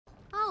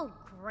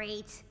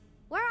great.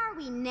 Where are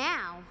we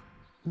now?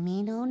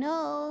 Me no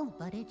know,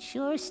 but it's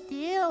sure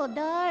still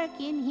dark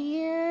in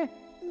here.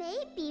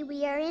 Maybe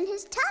we are in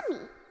his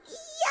tummy.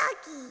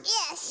 Yucky!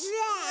 Yes!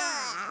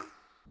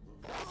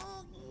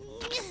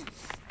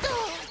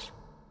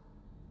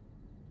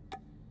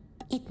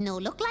 It no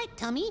look like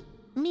tummy.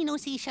 Me no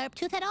see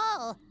Sharptooth at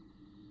all.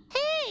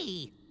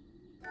 Hey!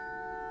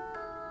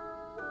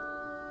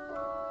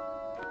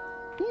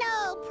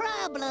 No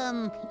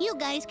problem. You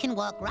guys can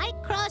walk right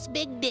across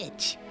Big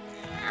Ditch.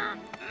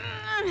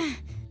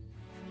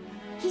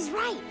 He's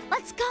right.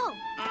 Let's go.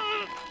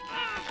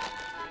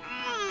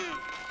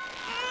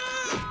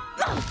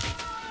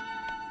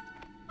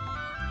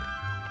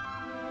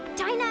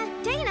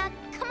 Dana,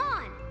 come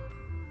on.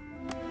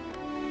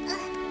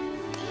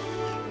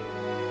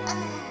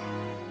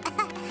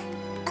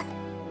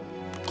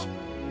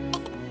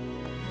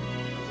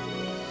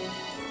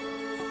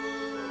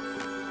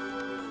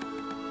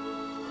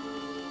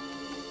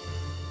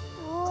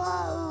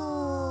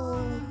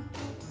 Whoa!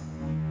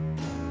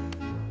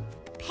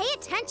 Pay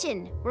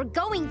attention. We're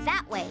going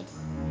that way.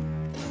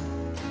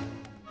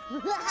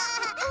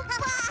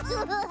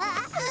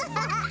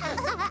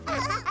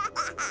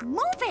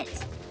 Move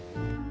it!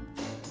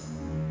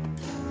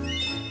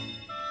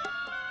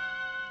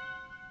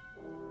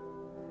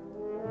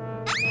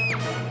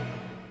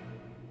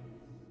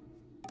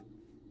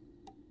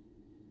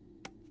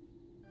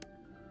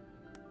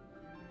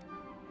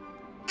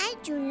 I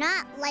do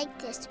not like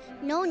this.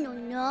 No.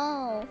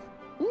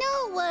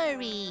 No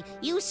worry.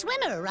 You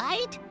swimmer,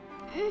 right?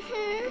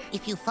 Mm-hmm.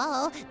 If you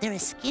fall,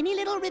 there's a skinny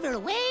little river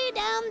way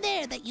down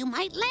there that you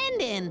might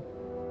land in.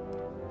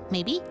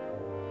 Maybe?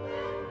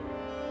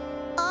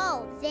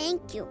 Oh,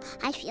 thank you.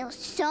 I feel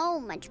so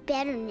much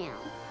better now.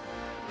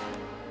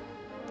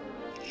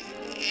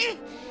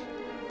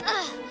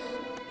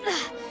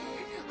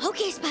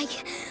 Okay,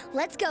 Spike.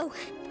 Let's go.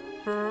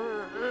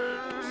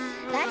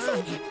 That's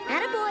it.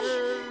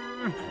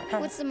 Attaboy.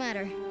 What's the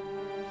matter?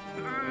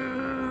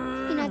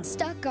 You're not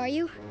stuck, are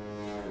you?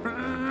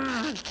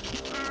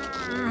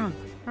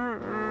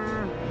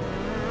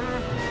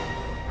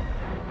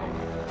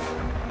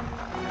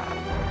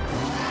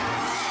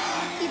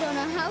 You don't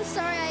know how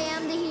sorry I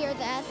am to hear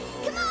that.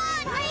 Come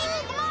on,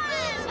 Raven! Come on!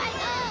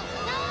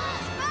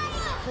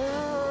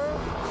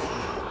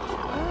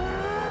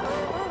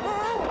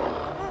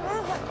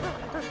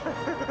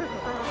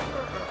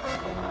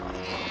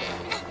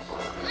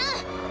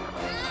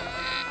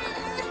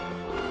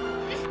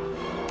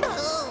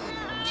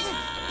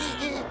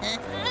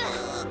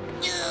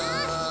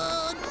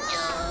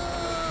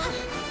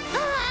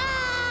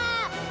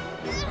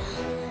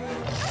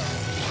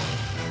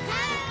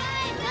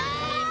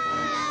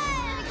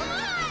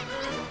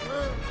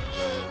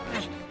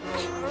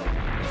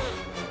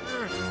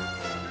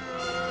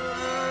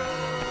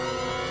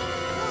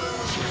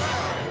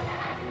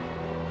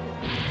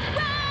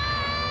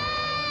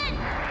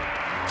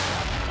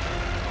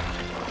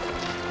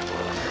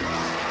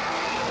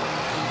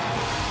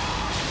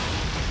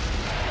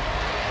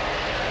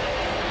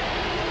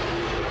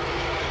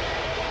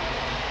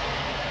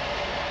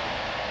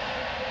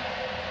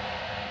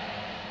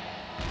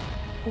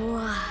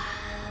 Wow.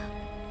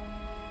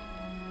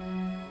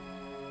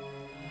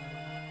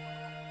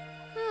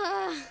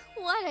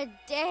 What a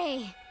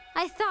day.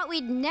 I thought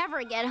we'd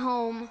never get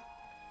home.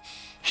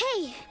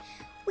 Hey,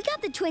 we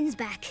got the twins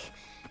back.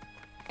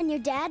 And your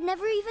dad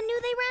never even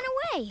knew they ran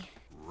away.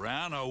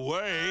 Ran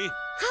away?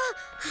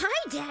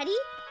 Hi, Daddy.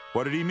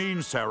 What did he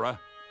mean, Cera?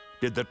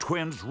 Did the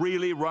twins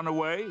really run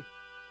away?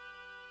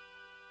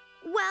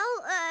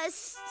 Well,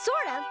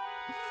 sort of.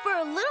 For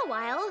a little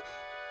while.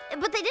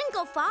 But they didn't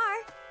go far.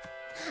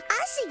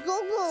 I see go.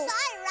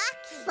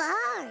 Rock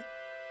far.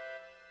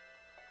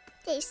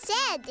 They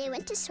said they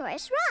went to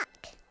Saurus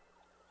Rock.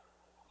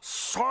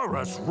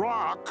 Saurus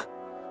Rock?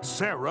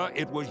 Cera,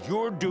 it was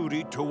your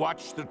duty to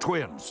watch the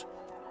twins.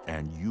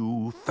 And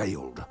you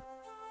failed.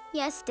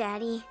 Yes,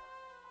 Daddy.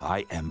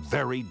 I am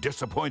very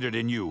disappointed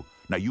in you.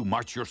 Now you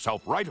march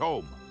yourself right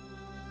home.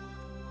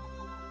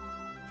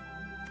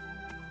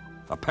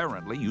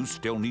 Apparently, you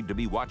still need to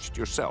be watched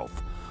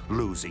yourself.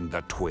 Losing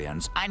the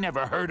twins. I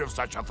never heard of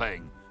such a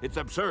thing. It's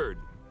absurd.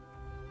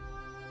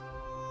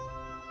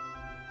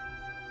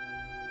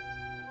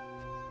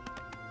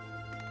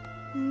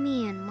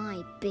 Me and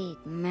my big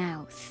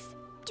mouth.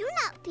 Do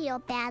not feel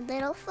bad,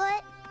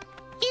 Littlefoot.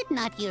 It's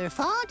not your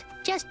fault,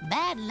 just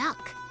bad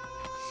luck.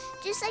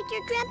 Just like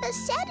your grandpa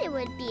said it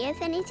would be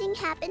if anything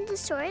happened to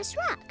Saurus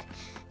Rock.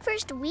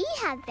 First we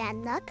have bad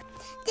luck,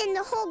 then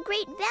the whole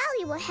Great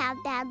Valley will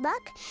have bad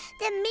luck,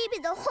 then maybe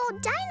the whole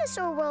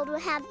dinosaur world will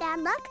have bad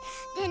luck,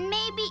 then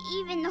maybe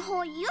even the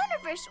whole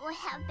universe will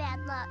have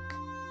bad luck.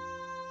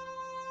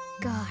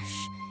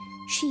 Gosh,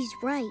 she's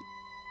right.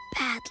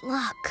 Bad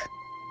luck.